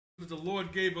the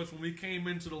Lord gave us when we came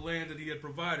into the land that he had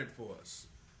provided for us.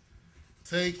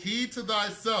 Take heed to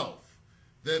thyself,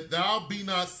 that thou be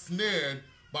not snared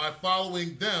by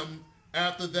following them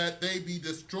after that they be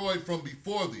destroyed from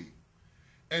before thee,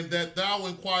 and that thou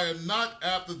inquire not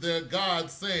after their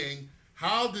gods, saying,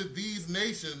 how did these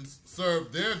nations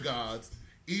serve their gods?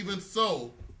 Even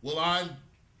so will I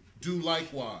do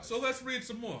likewise. So let's read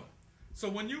some more. So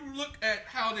when you look at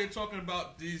how they're talking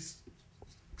about these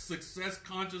success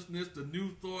consciousness, the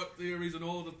new thought theories, and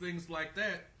all the things like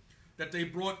that they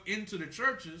brought into the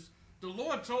churches, the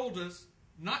Lord told us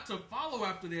not to follow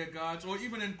after their gods or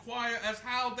even inquire as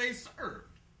how they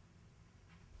served.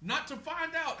 Not to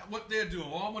find out what they're doing.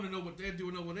 Oh, I want to know what they're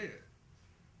doing over there.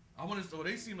 I want to know,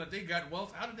 they seem like they got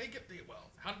wealth. How did they get their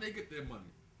wealth? How did they get their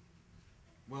money?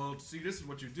 Well, see, this is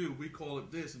what you do. We call it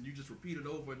this, and you just repeat it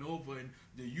over and over, and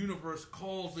the universe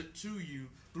calls it to you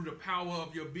through the power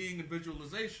of your being and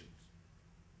visualizations.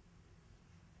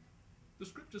 The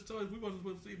scriptures tell us we wasn't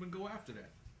supposed to even go after that.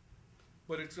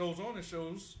 But it goes on and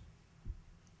shows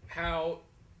how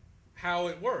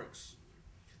it works.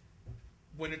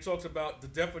 When it talks about the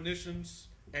definitions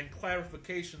and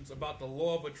clarifications about the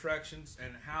law of attractions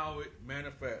and how it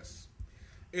manifests.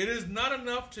 It is not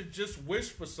enough to just wish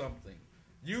for something.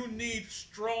 You need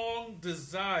strong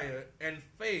desire and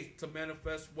faith to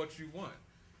manifest what you want.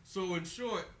 So in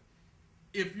short,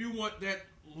 if you want that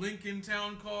Lincoln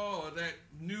Town car or that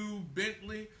new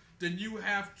Bentley, then you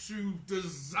have to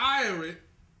desire it,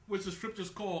 which the scriptures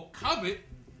call covet.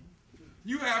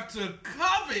 You have to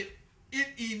covet it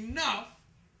enough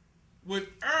with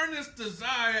earnest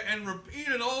desire and repeat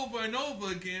it over and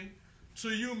over again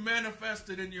till you manifest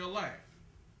it in your life.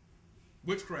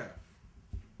 Witchcraft.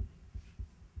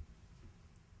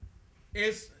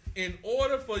 It's in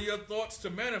order for your thoughts to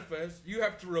manifest, you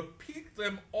have to repeat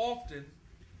them often,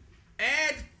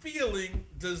 add feeling,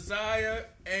 desire,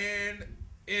 and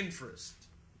interest.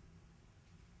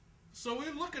 So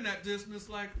we're looking at this and it's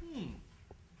like,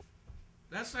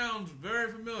 that sounds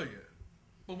very familiar.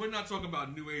 But we're not talking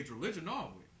about New Age religion, are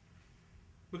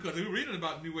we? Because we're reading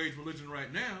about New Age religion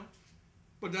right now,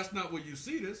 but that's not where you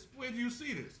see this. Where do you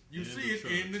see this? You see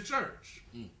it in the church.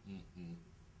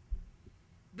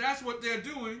 That's what they're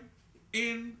doing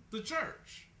in the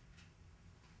church.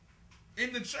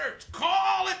 In the church.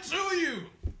 Call it to you.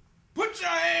 Put your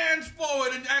hands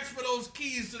forward and ask for those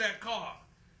keys to that car.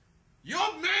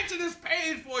 Your mansion is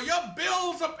paid for. Your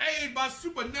bills are paid by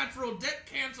supernatural debt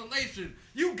cancellation.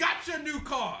 You got your new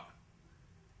car.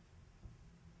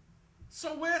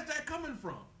 So where's that coming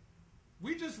from?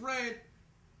 We just read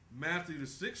Matthew the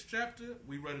 6th chapter.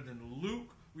 We read it in Luke.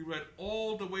 We read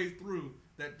all the way through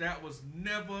that was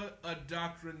never a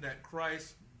doctrine that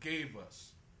Christ gave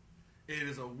us. It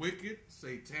is a wicked,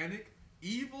 satanic,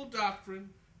 evil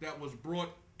doctrine that was brought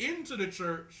into the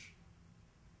church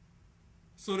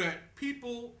so that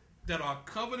people that are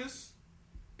covetous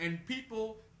and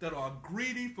people that are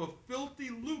greedy for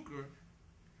filthy lucre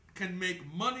can make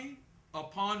money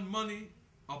upon money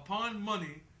upon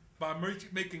money by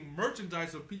making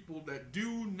merchandise of people that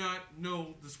do not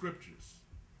know the scriptures.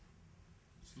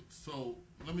 So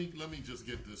let me just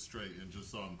get this straight, and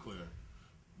just so I'm clear.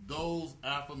 Those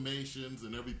affirmations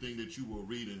and everything that you were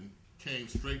reading came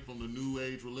straight from the New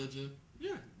Age religion?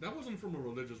 Yeah, that wasn't from a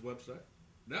religious website.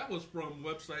 That was from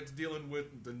websites dealing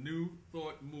with the New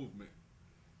Thought movement.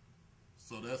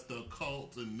 So that's the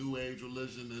occult and New Age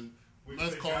religion, and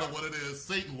let's call it what it is,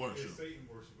 Satan worship. It's Satan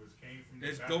worship, which came from the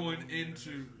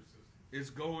it's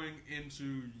going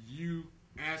into you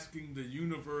asking the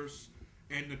universe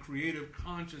and the creative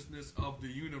consciousness of the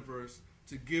universe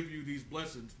to give you these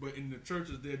blessings. But in the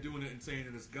churches, they're doing it and saying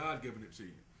that it's God giving it to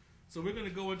you. So we're going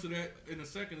to go into that in a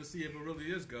second to see if it really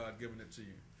is God giving it to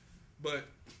you. But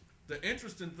the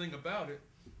interesting thing about it,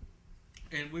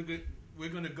 and we're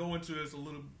going to go into this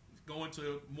go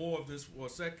into more of this for a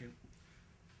second.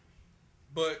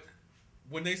 But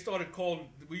when they started calling,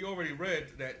 we already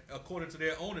read that according to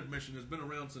their own admission, it's been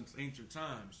around since ancient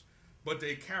times. But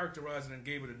they characterized it and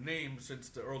gave it a name since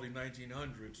the early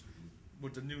 1900s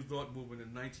with the New Thought movement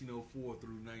in 1904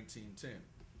 through 1910.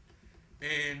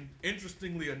 And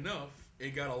interestingly enough,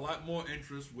 it got a lot more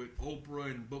interest with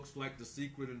Oprah and books like The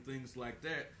Secret and things like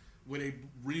that, where they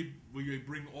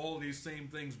bring all these same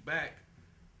things back,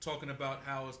 talking about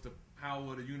how it's the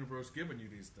power of the universe giving you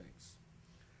these things.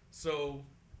 So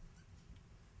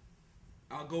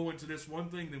I'll go into this one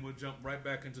thing, then we'll jump right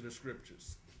back into the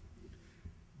scriptures.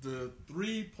 The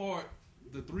three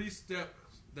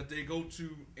steps that they go to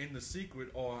in the secret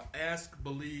are ask,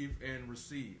 believe, and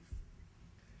receive.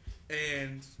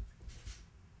 And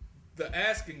the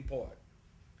asking part,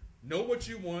 Know what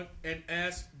you want and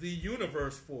ask the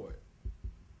universe for it.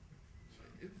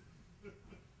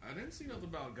 I didn't see nothing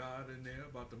about God in there,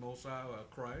 about the Most High or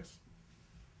Christ.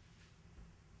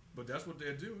 But that's what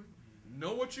they're doing.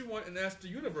 Know what you want and ask the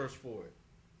universe for it.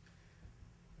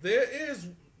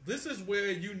 This is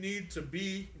where you need to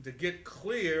be to get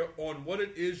clear on what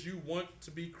it is you want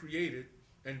to be created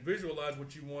and visualize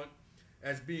what you want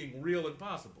as being real and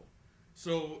possible.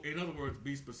 So, in other words,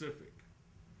 be specific.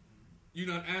 You're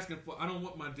not asking for, I don't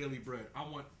want my daily bread. I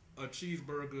want a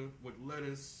cheeseburger with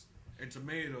lettuce and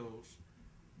tomatoes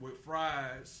with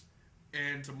fries,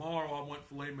 and tomorrow I want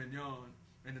filet mignon,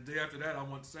 and the day after that I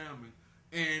want salmon.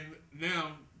 And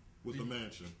now with the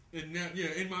mansion. And now,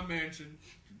 in my mansion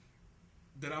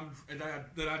that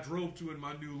I drove to in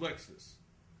my new Lexus.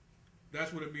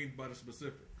 That's what it means by the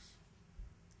specifics.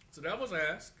 So that was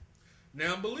ask.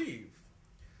 Now believe.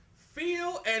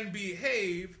 Feel and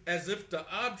behave as if the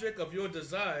object of your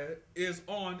desire is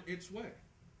on its way.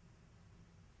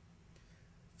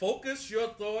 Focus your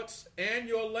thoughts and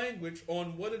your language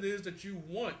on what it is that you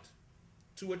want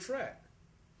to attract.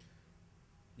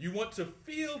 You want to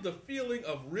feel the feeling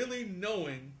of really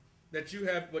knowing that you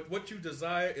have what you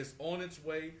desire is on its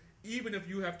way, even if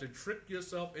you have to trick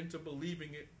yourself into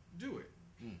believing it, do it.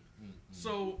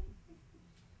 So,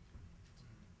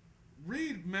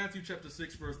 read Matthew chapter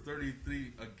 6, verse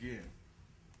 33 again.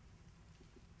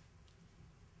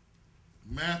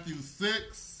 Matthew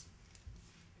 6,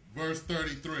 verse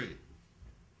 33.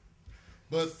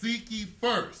 But seek ye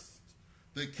first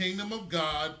the kingdom of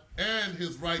God and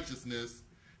his righteousness,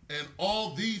 and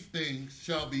all these things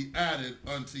shall be added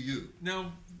unto you.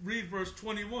 Now, read verse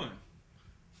 21.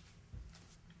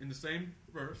 In the same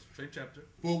verse, same chapter.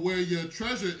 For where your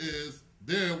treasure is,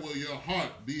 there will your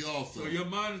heart be also. So your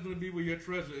mind is going to be where your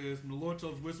treasure is. And the Lord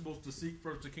tells us we're supposed to seek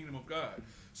first the kingdom of God.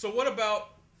 So what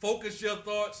about focus your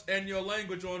thoughts and your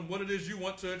language on what it is you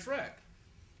want to attract?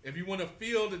 If you want to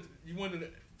feel that you want to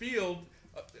feel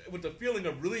with the feeling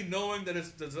of really knowing that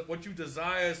it's what you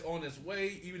desire is on its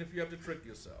way, even if you have to trick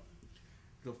yourself.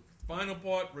 The final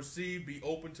part, receive, be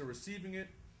open to receiving it.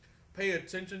 Pay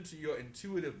attention to your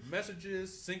intuitive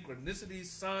messages, synchronicities,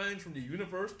 signs from the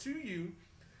universe to you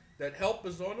that help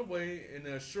is on the way, and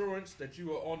the assurance that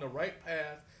you are on the right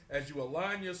path as you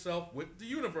align yourself with the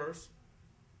universe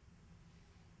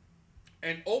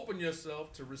and open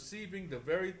yourself to receiving the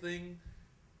very thing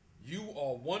you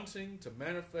are wanting to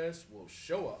manifest will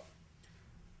show up.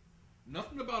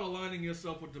 Nothing about aligning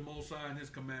yourself with the Most High and his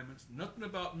commandments. Nothing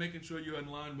about making sure you're in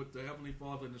line with the Heavenly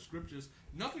Father and the Scriptures.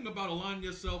 Nothing about aligning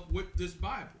yourself with this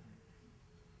Bible.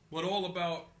 But all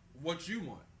about what you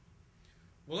want.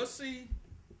 Well, let's see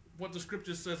what the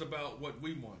Scripture says about what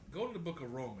we want. Go to the book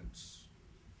of Romans.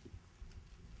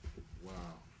 Wow.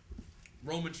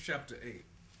 Romans chapter 8.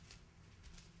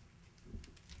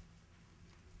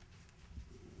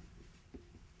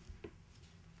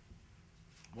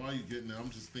 While you're getting there, I'm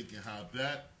just thinking how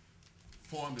that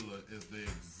formula is the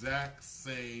exact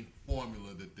same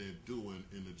formula that they're doing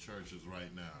in the churches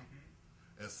right now.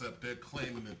 Except they're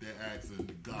claiming that they're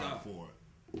asking God for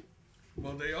it.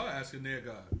 Well, they are asking their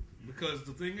God. Because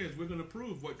the thing is, we're going to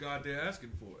prove what God they're asking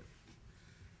for it.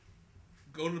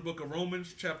 Go to the book of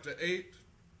Romans chapter 8,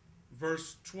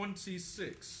 verse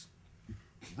 26.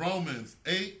 Romans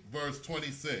 8, verse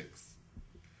 26.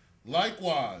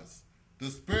 Likewise, the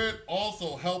Spirit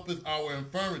also helpeth our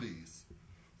infirmities,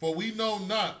 for we know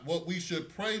not what we should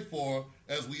pray for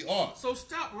as we ought. So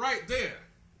stop right there.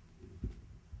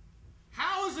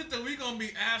 How is it that we're going to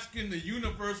be asking the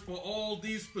universe for all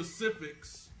these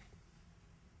specifics?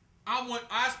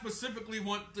 I specifically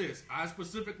want this. I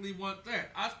specifically want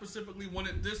that. I specifically want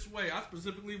it this way. I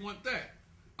specifically want that.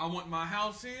 I want my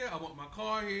house here. I want my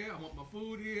car here. I want my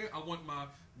food here. I want my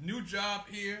new job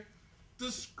here.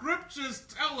 The Scriptures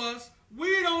tell us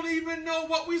we don't even know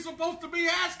what we're supposed to be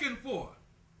asking for.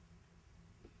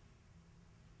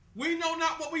 We know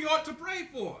not what we ought to pray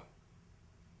for.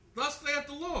 Thus saith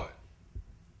the Lord.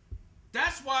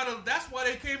 That's why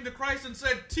they came to Christ and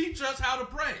said, teach us how to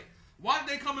pray. Why did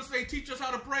they come and say, teach us how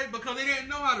to pray? Because they didn't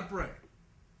know how to pray.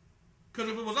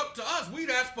 Because if it was up to us, we'd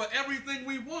ask for everything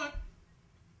we want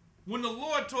when the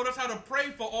Lord taught us how to pray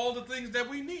for all the things that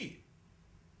we need.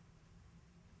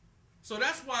 So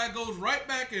that's why it goes right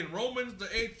back in Romans, the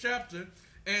 8th chapter,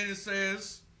 and it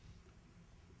says,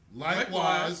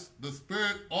 Likewise, the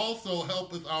Spirit also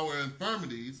helpeth our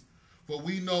infirmities, for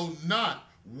we know not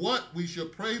what we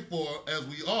should pray for as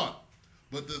we ought.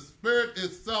 But the Spirit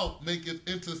itself maketh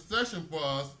intercession for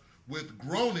us with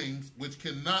groanings which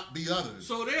cannot be uttered.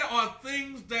 So there are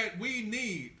things that we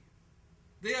need.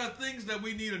 There are things that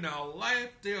we need in our life.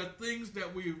 There are things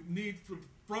that we need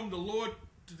from the Lord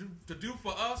to do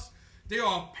for us. There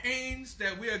are pains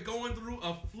that we are going through,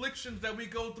 afflictions that we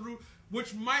go through,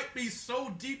 which might be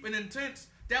so deep and intense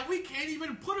that we can't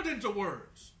even put it into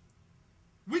words.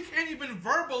 We can't even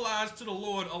verbalize to the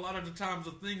Lord a lot of the times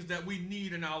the things that we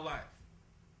need in our life.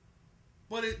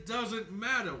 But it doesn't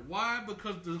matter. Why?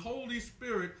 Because the Holy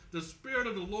Spirit, the Spirit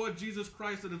of the Lord Jesus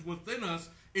Christ that is within us,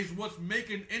 is what's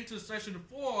making intercession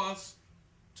for us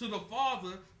to the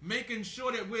Father, making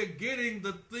sure that we're getting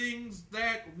the things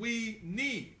that we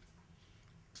need.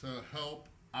 To help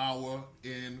our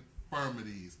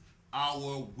infirmities,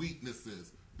 our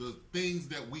weaknesses, the things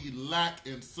that we lack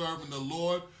in serving the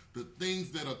Lord, the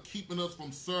things that are keeping us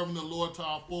from serving the Lord to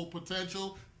our full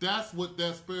potential. That's what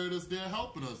that Spirit is there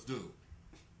helping us do.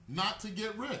 Not to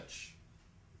get rich.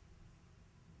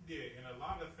 Yeah, and a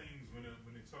lot of things when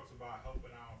it talks about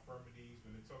helping our infirmities,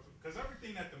 when it talks, because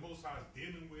everything that the Most High is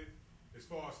dealing with as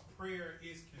far as prayer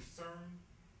is concerned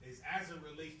is as it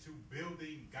relates to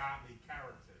building godly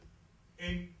character.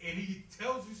 And he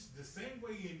tells you the same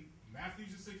way in Matthew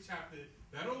the 6th chapter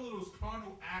that all of those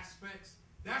carnal aspects,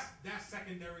 that's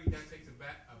secondary, that takes a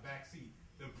back seat.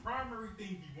 The primary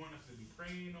thing he wants us to be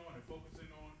praying on and focusing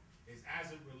on is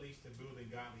as it relates to building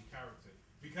godly character.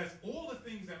 Because all the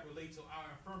things that relate to our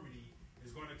infirmity is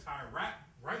going to tie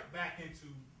right back into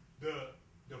the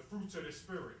fruits of the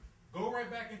Spirit. Go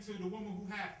right back into the woman who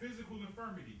had physical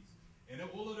infirmities and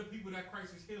all of the people that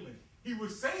Christ is healing. He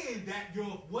was saying that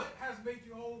what has made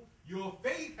you whole? Your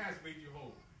faith has made you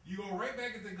whole. You go right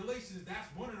back into Galatians, that's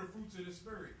one of the fruits of the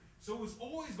Spirit. So it's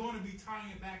always going to be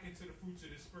tying back into the fruits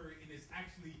of the Spirit, and it's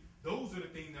actually, those are the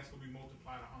things that's going to be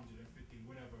multiplied 150,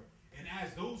 whatever. And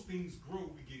as those things grow,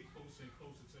 we get closer and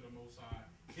closer to the Most High,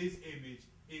 His image,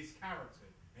 His character.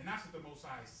 And that's what the Most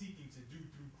High is seeking to do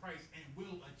through Christ and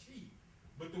will achieve.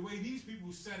 But the way these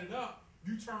people set it up,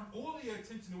 you turn all your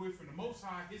attention away from the Most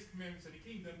High, His commandments, and the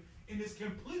kingdom, and it's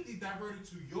completely diverted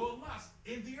to your lust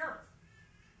in the earth.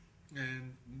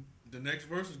 And the next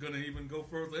verse is going to even go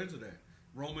further into that.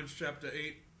 Romans chapter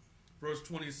 8, verse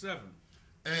 27.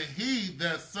 And he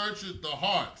that searcheth the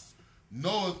hearts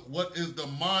knoweth what is the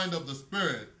mind of the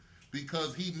Spirit,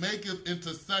 because he maketh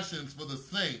intercessions for the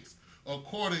saints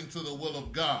according to the will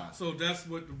of God. So that's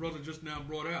what the brother just now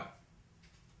brought out.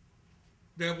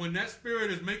 That when that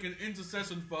Spirit is making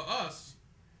intercession for us,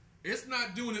 it's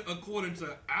not doing it according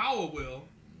to our will.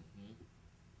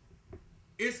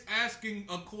 It's asking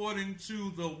according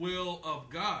to the will of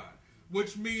God.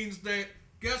 Which means that,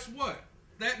 guess what?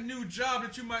 That new job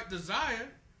that you might desire,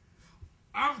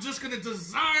 I'm just going to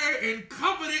desire and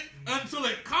covet it until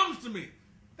it comes to me.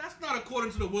 That's not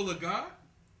according to the will of God.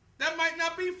 That might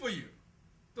not be for you.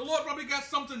 The Lord probably got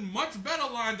something much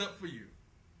better lined up for you.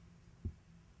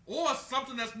 Or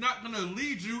something that's not going to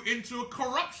lead you into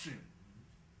corruption.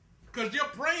 Because you're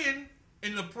praying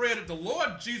in the prayer that the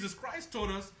Lord Jesus Christ taught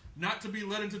us not to be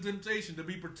led into temptation, to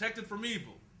be protected from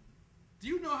evil. Do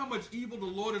you know how much evil the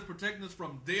Lord is protecting us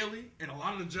from daily and a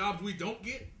lot of the jobs we don't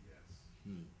get? Yes.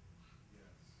 Yes.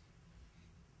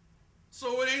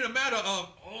 So it ain't a matter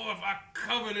of, oh, if I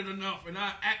covered it enough and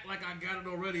I act like I got it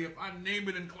already, if I name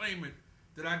it and claim it,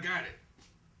 that I got it.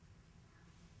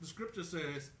 The scripture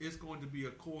says it's going to be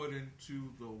according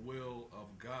to the will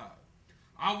of God.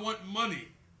 I want money.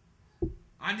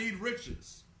 I need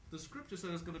riches. The scripture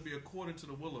says it's going to be according to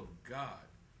the will of God.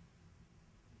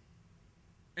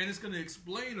 And it's going to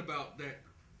explain about that,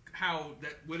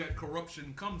 where that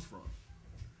corruption comes from.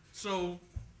 So,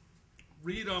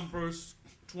 read verse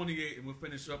 28 and we'll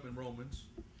finish up in Romans.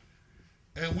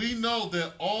 And we know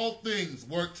that all things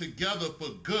work together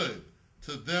for good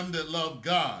to them that love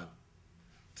God,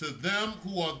 to them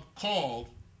who are called.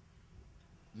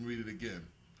 Let me read it again.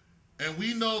 And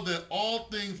we know that all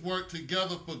things work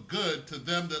together for good to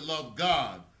them that love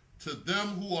God, to them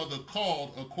who are the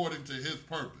called according to His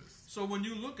purpose. So when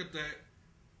you look at that,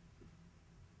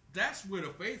 that's where the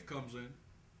faith comes in.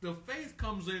 The faith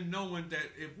comes in knowing that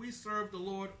if we serve the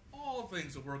Lord, all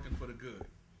things are working for the good.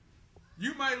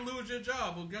 You might lose your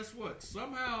job, but guess what?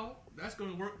 Somehow, that's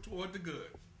going to work toward the good.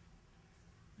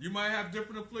 You might have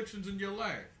different afflictions in your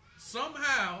life.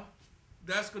 Somehow,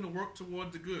 that's going to work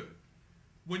toward the good.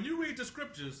 When you read the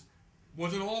scriptures,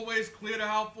 was it always clear to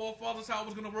our forefathers how it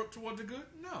was going to work toward the good?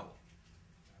 No.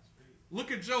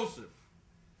 Look at Joseph.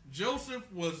 Joseph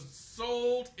was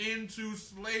sold into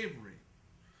slavery,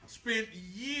 spent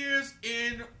years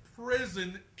in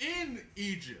prison in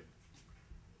Egypt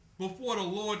before the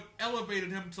Lord elevated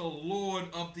him to Lord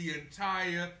of the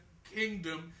entire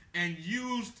kingdom and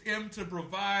used him to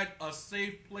provide a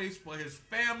safe place for his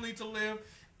family to live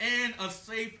and a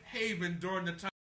safe haven during the time